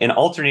 In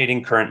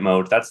alternating current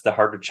mode, that's the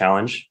harder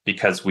challenge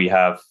because we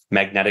have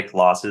magnetic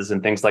losses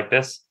and things like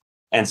this.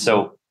 And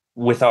so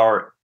with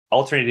our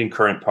alternating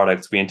current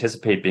products, we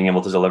anticipate being able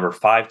to deliver up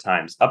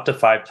to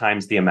five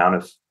times the amount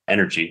of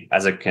energy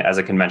as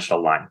a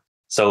conventional line.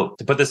 So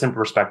to put this in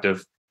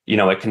perspective,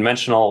 a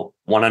conventional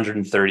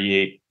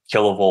 138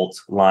 kilovolt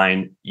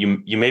line,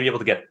 you may be able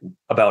to get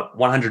about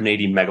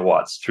 180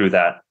 megawatts through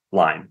that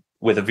line.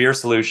 With a Veer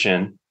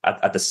solution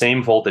at the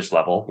same voltage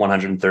level,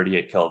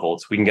 138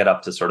 kilovolts, we can get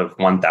up to sort of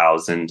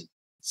 1,000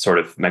 sort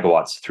of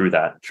megawatts through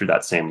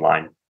that same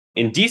line.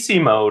 In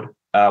DC mode,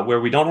 where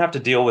we don't have to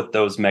deal with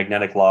those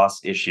magnetic loss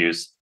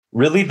issues,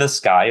 really the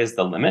sky is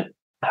the limit.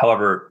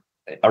 However,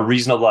 a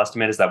reasonable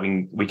estimate is that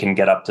we can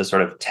get up to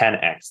sort of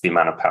 10x the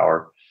amount of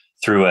power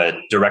through a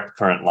direct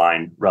current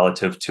line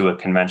relative to a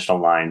conventional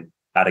line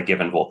at a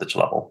given voltage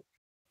level.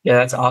 Yeah,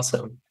 that's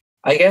awesome.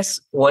 I guess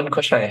one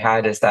question I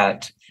had is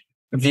that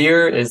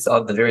Veer is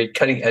on the very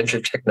cutting edge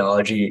of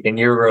technology, and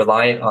you're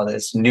reliant on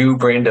this new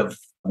brand of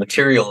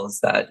materials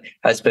that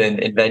has been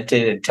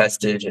invented and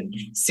tested and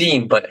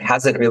seen, but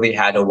hasn't really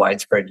had a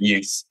widespread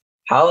use.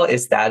 How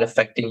is that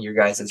affecting your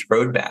guys'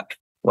 roadmap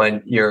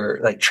when you're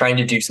like trying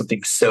to do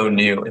something so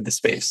new in the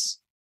space?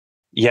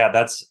 Yeah,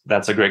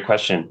 that's a great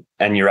question,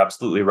 and you're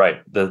absolutely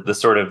right. The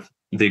sort of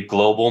the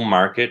global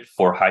market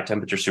for high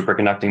temperature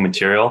superconducting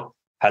material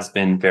has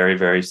been very,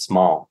 very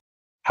small.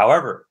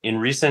 However, in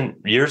recent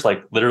years,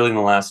 like literally in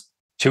the last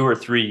 2 or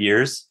 3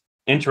 years,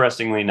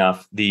 interestingly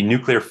enough, the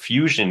nuclear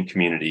fusion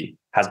community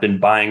has been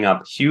buying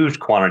up huge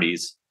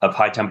quantities of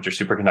high temperature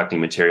superconducting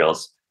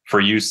materials for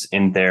use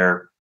in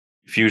their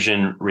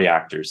fusion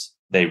reactors.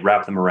 They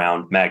wrap them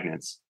around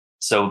magnets.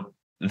 So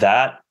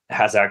that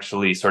has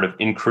actually sort of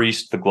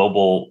increased the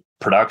global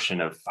production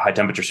of high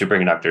temperature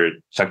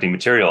superconducting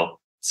material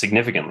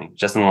significantly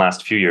just in the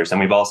last few years. And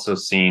we've also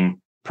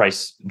seen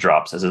price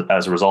drops as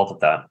a result of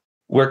that.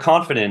 We're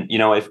confident,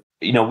 if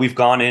we've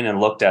gone in and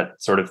looked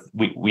at sort of,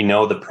 we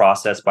know the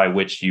process by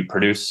which you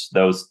produce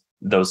those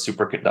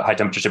high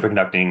temperature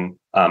superconducting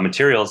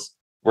materials.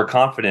 We're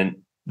confident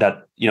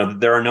that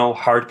there are no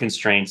hard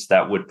constraints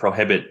that would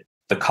prohibit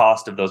the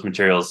cost of those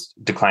materials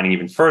declining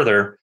even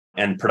further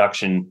and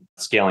production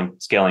scaling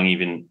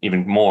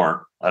even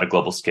more at a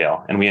global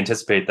scale. And we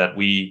anticipate that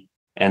we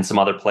and some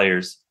other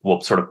players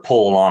will sort of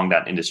pull along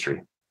that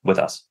industry with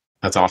us.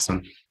 That's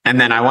awesome. And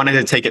then I wanted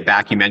to take it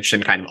back. You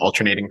mentioned kind of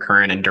alternating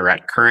current and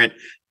direct current.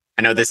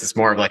 I know this is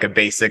more of like a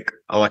basic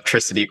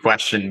electricity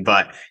question,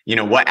 but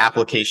what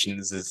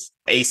applications is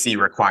AC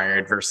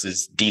required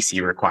versus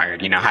DC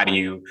required?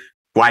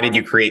 Why did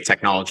you create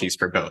technologies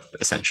for both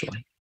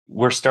essentially?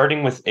 We're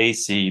starting with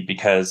AC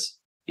because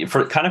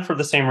for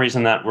the same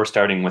reason that we're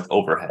starting with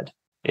overhead,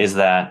 is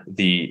that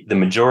the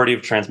majority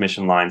of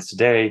transmission lines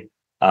today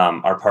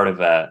are part of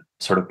a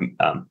sort of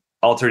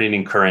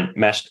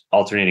meshed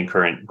alternating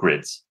current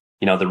grids.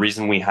 The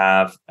reason we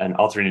have an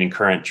alternating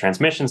current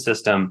transmission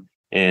system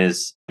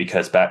is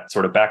because back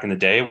in the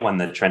day when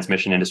the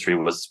transmission industry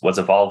was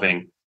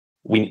evolving,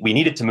 we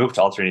needed to move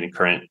to alternating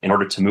current in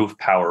order to move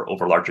power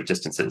over larger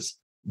distances.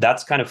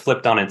 That's kind of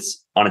flipped on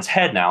its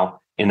head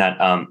now, in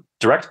that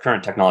direct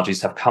current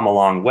technologies have come a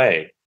long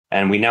way,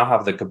 and we now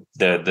have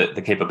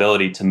the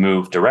capability to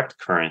move direct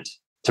current,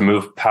 to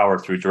move power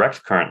through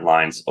direct current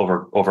lines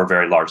over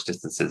very large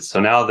distances. So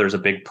now there's a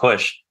big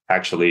push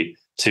actually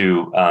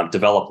to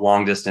develop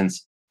long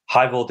distance,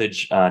 high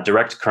voltage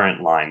direct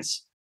current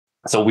lines.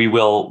 So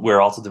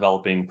we're also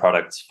developing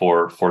products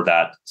for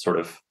that sort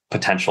of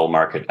potential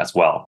market as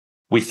well.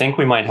 We think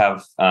we might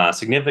have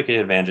significant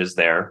advantages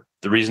there.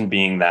 The reason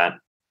being that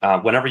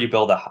whenever you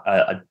build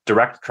a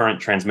direct current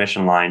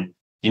transmission line,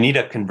 you need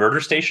a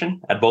converter station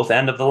at both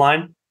ends of the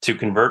line to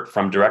convert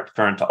from direct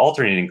current to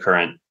alternating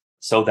current,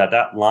 so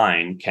that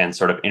line can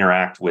sort of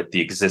interact with the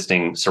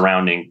existing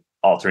surrounding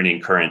alternating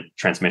current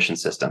transmission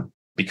system.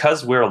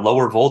 Because we're a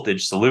lower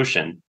voltage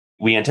solution,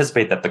 we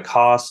anticipate that the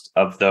cost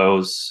of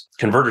those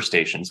converter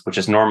stations, which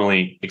is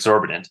normally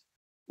exorbitant,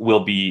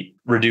 will be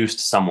reduced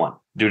somewhat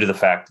due to the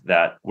fact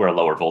that we're a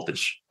lower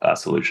voltage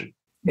solution.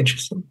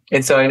 Interesting.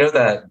 And so I know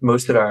that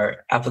most of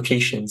our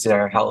applications in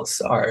our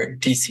house are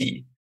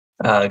DC,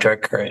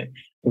 direct current.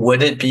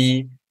 Would it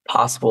be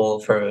possible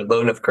for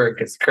low enough current,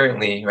 because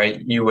currently,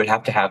 right, you would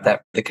have to have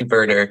the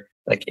converter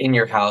like in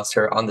your house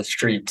or on the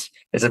street.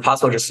 Is it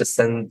possible just to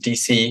send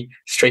DC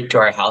straight to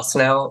our house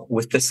now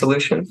with this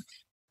solution?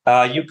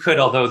 You could,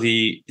 although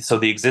the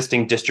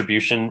existing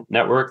distribution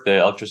network, the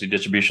electricity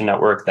distribution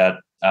network that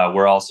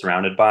we're all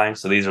surrounded by.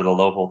 So these are the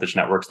low voltage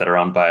networks that are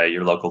owned by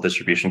your local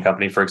distribution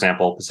company. For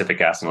example, Pacific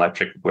Gas and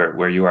Electric,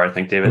 where you are, I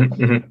think, David.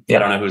 Mm-hmm. Yeah. I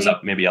don't know who's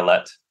up. Maybe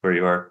Alette, where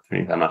you are.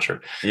 I'm not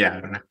sure.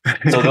 Yeah.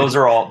 So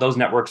those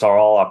networks are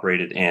all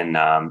operated in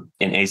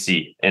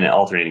AC, in an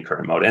alternating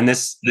current mode. And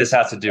this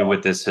has to do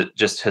with this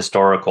just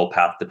historical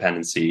path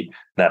dependency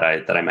that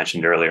I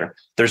mentioned earlier.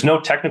 There's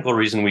no technical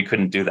reason we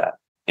couldn't do that.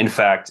 In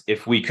fact,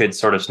 if we could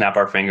sort of snap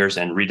our fingers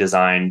and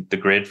redesign the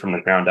grid from the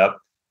ground up,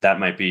 that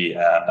might be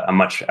a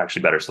much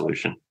actually better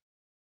solution.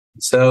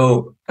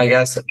 So I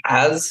guess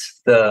as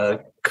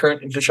the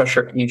current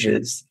infrastructure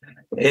ages,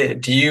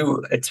 do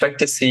you expect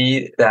to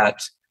see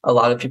that a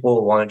lot of people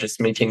will want to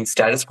just maintain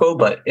status quo,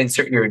 but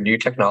insert your new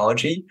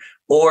technology?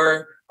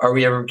 Or are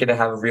we ever going to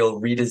have a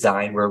real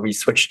redesign where we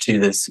switch to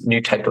this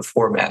new type of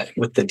format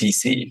with the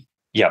DC?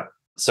 Yeah.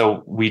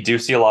 So we do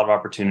see a lot of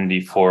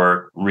opportunity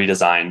for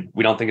redesign.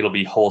 We don't think it'll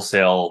be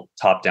wholesale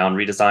top-down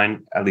redesign,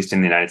 at least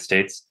in the United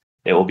States.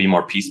 It will be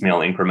more piecemeal,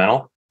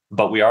 incremental.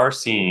 But we are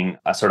seeing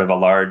a sort of a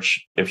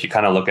large, if you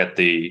kind of look at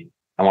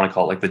I want to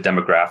call it like the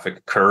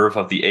demographic curve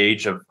of the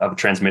age of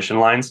transmission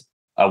lines,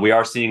 we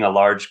are seeing a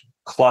large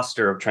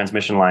cluster of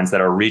transmission lines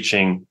that are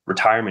reaching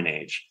retirement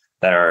age,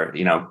 that are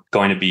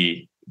going to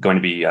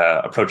be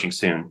approaching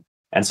soon.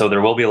 And so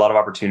there will be a lot of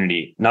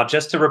opportunity, not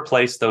just to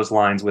replace those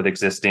lines with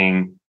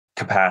existing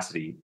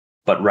capacity,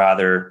 but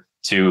rather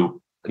to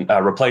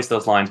replace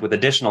those lines with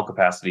additional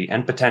capacity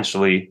and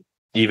potentially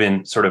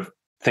even sort of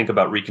think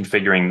about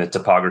reconfiguring the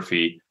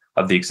topography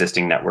of the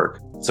existing network.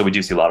 So we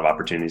do see a lot of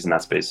opportunities in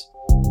that space.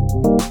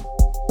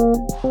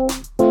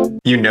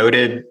 You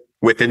noted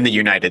within the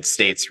United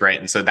States, right?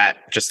 And so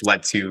that just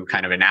led to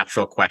kind of a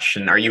natural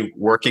question. Are you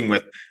working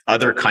with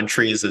other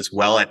countries as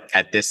well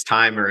at this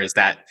time, or is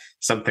that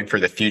something for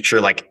the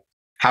future? Like,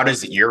 how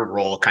does your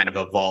role kind of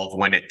evolve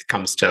when it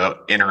comes to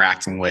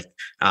interacting with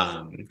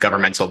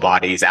governmental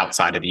bodies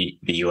outside of the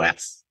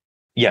US?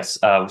 Yes,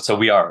 so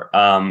we are,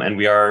 and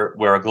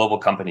we're a global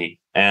company,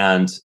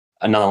 and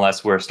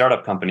nonetheless, we're a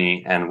startup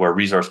company, and we're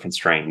resource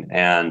constrained,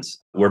 and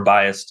we're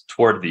biased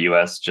toward the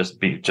U.S.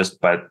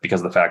 because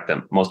of the fact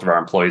that most of our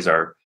employees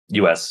are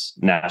U.S.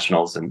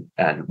 nationals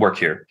and work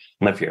here,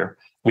 live here.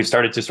 We've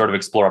started to sort of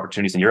explore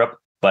opportunities in Europe,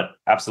 but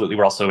absolutely,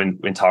 we're also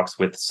in talks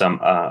with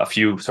a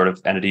few sort of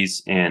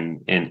entities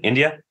in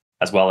India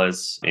as well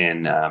as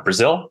in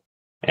Brazil,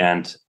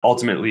 and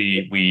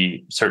ultimately,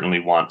 we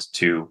certainly want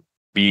to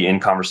be in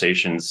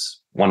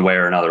conversations one way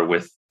or another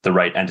with the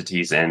right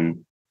entities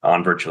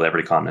on virtually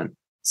every continent.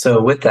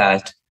 So with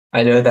that,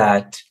 I know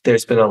that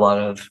there's been a lot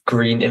of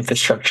green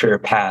infrastructure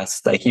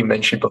passed, like you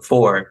mentioned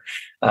before,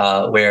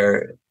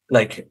 where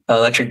like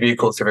electric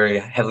vehicles are very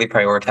heavily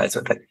prioritized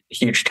with like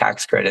huge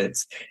tax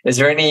credits. Is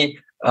there any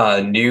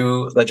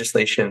new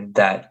legislation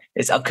that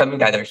is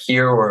upcoming either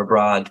here or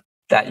abroad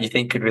that you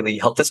think could really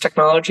help this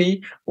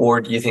technology?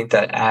 Or do you think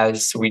that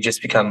as we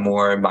just become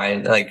more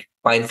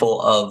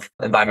mindful of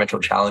environmental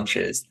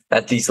challenges,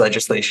 that these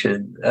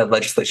legislation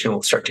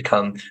will start to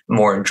come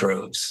more in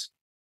droves?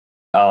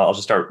 I'll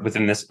just start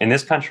within this. In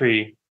this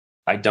country,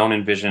 I don't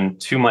envision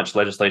too much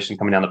legislation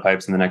coming down the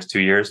pipes in the next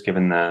 2 years,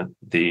 given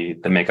the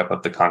makeup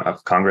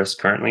of Congress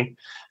currently.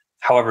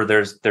 However,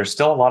 there's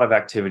still a lot of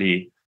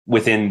activity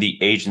within the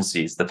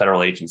agencies, the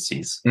federal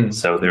agencies. Mm-hmm.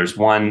 So there's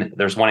one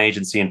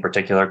agency in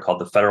particular called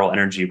the Federal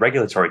Energy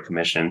Regulatory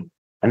Commission,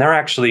 and they're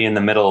actually in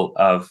the middle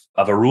of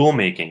a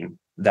rulemaking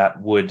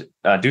that would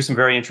do some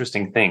very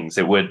interesting things.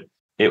 It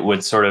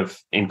would sort of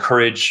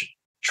encourage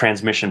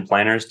transmission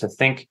planners to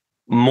think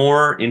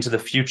more into the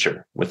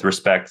future with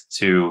respect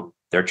to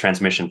their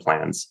transmission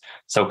plans.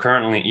 So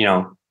currently,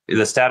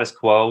 the status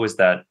quo is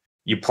that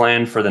you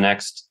plan for the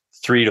next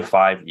 3 to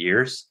 5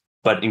 years,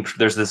 but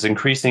there's this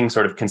increasing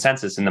sort of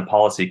consensus in the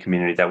policy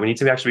community that we need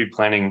to actually be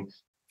planning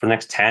for the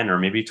next 10 or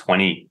maybe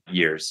 20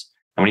 years.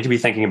 And we need to be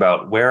thinking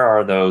about where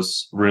are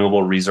those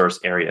renewable resource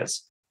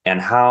areas and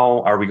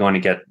how are we going to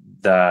get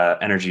the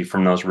energy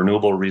from those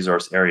renewable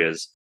resource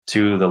areas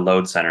to the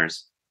load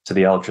centers, to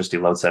the electricity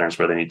load centers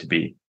where they need to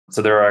be.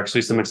 So there are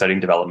actually some exciting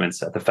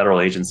developments at the federal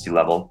agency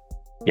level.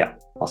 Yeah,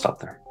 I'll stop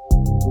there.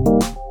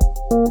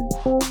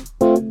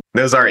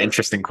 Those are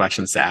interesting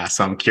questions to ask.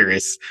 So I'm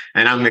curious,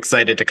 and I'm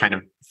excited to kind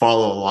of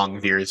follow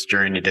along Veer's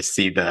journey to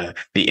see the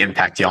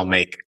impact y'all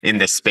make in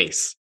this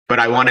space. But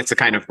I wanted to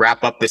kind of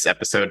wrap up this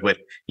episode with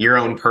your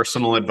own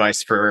personal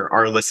advice for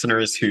our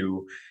listeners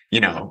who,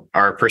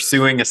 are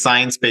pursuing a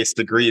science-based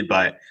degree,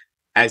 but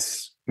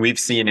as we've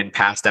seen in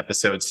past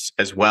episodes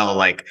as well,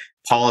 like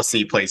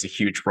policy plays a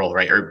huge role,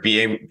 right? Or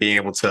being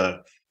able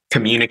to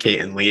communicate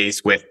and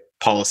liaise with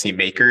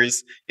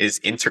policymakers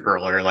is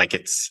integral, or like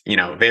it's,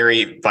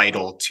 very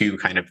vital to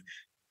kind of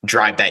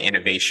drive that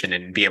innovation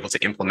and be able to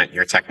implement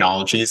your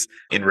technologies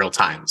in real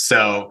time.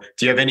 So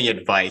do you have any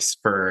advice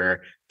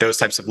for those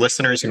types of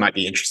listeners who might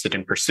be interested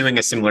in pursuing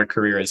a similar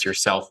career as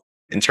yourself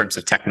in terms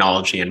of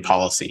technology and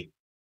policy?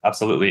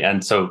 Absolutely.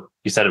 And so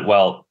you said it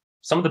well.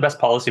 Some of the best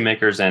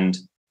policymakers and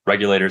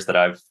regulators that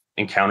I've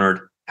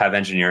encountered have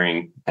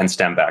engineering and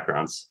STEM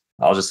backgrounds.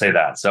 I'll just say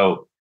that.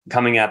 So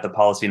coming at the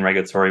policy and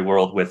regulatory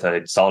world with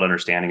a solid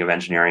understanding of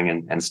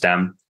engineering and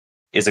STEM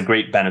is a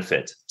great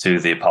benefit to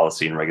the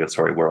policy and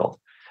regulatory world.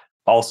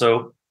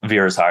 Also,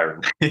 Veer is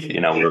hiring.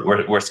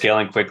 We're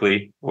scaling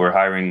quickly. We're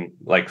hiring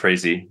like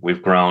crazy.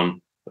 We've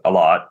grown a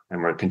lot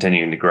and we're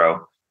continuing to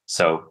grow.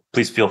 So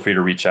please feel free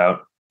to reach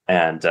out.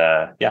 And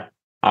yeah.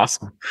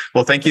 Awesome.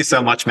 Well, thank you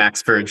so much,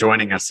 Max, for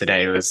joining us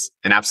today. It was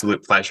an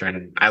absolute pleasure.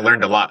 And I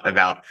learned a lot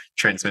about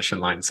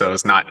transmission lines. So I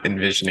was not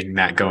envisioning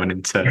that going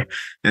into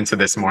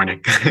this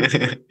morning.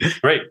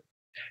 Great.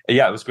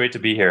 Yeah, it was great to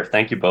be here.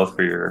 Thank you both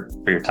for your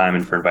time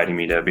and for inviting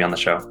me to be on the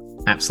show.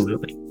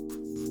 Absolutely.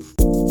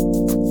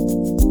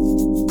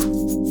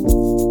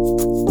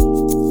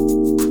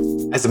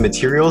 As a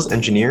materials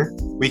engineer,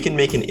 we can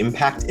make an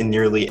impact in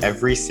nearly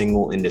every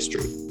single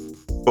industry.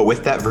 But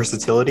with that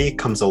versatility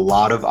comes a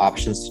lot of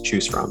options to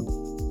choose from.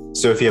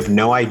 So if you have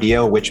no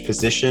idea which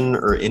position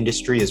or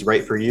industry is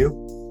right for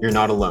you, you're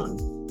not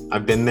alone.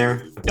 I've been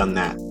there, done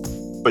that.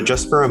 But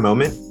just for a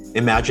moment,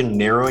 imagine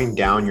narrowing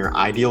down your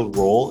ideal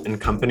role and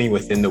company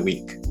within the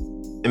week.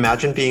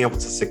 Imagine being able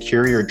to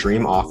secure your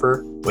dream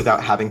offer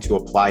without having to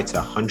apply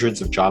to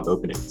hundreds of job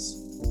openings.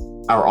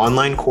 Our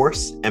online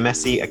course,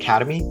 MSE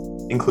Academy,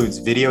 includes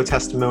video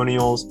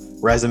testimonials,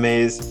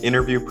 resumes,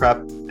 interview prep,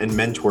 and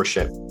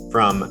mentorship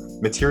from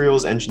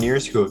materials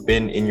engineers who have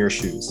been in your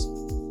shoes.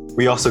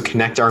 We also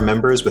connect our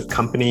members with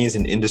companies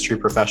and industry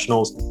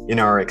professionals in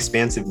our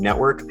expansive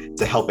network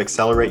to help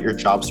accelerate your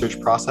job search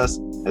process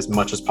as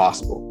much as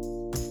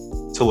possible.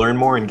 To learn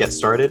more and get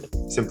started,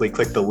 simply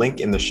click the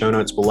link in the show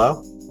notes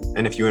below.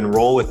 And if you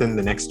enroll within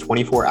the next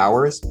 24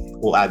 hours,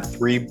 we'll add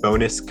 3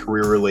 bonus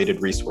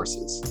career-related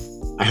resources.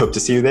 I hope to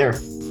see you there.